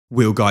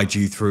We'll guide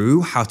you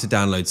through how to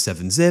download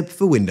 7-Zip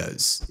for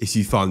Windows. If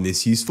you find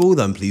this useful,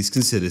 then please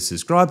consider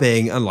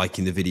subscribing and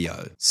liking the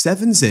video.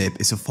 7-Zip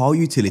is a file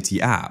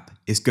utility app.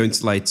 It's going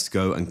to allow you to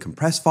go and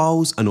compress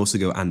files and also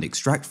go and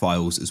extract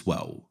files as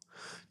well.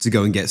 To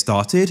go and get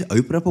started,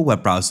 open up a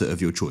web browser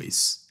of your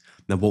choice.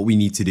 Now what we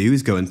need to do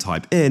is go and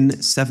type in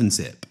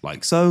 7-Zip,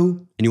 like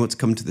so, and you want to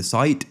come to the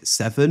site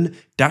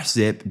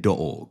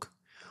 7-zip.org.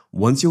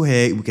 Once you're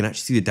here, we can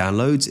actually see the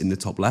downloads in the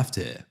top left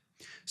here.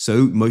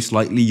 So most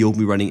likely you'll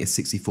be running a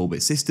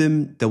 64-bit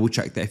system. Double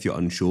check that if you're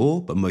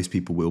unsure, but most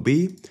people will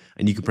be.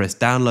 And you can press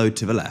download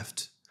to the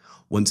left.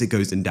 Once it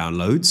goes and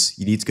downloads,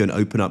 you need to go and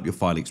open up your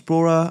file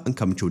explorer and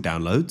come to your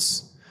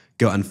downloads.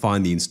 Go and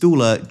find the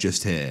installer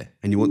just here.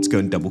 And you want to go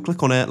and double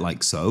click on it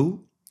like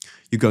so.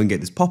 You go and get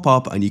this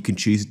pop-up and you can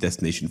choose the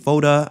destination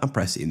folder and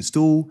press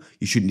install.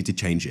 You shouldn't need to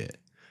change it.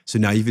 So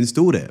now you've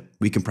installed it.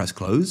 We can press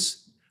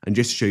close. And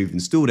just to show you've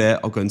installed it,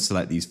 I'll go and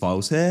select these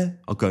files here.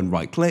 I'll go and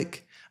right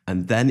click.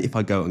 And then if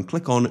I go and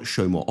click on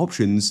show more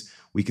options,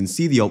 we can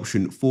see the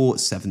option for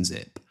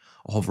 7-Zip.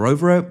 I'll hover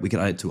over it, we can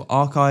add it to our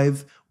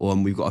archive, or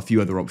we've got a few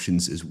other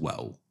options as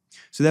well.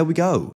 So there we go.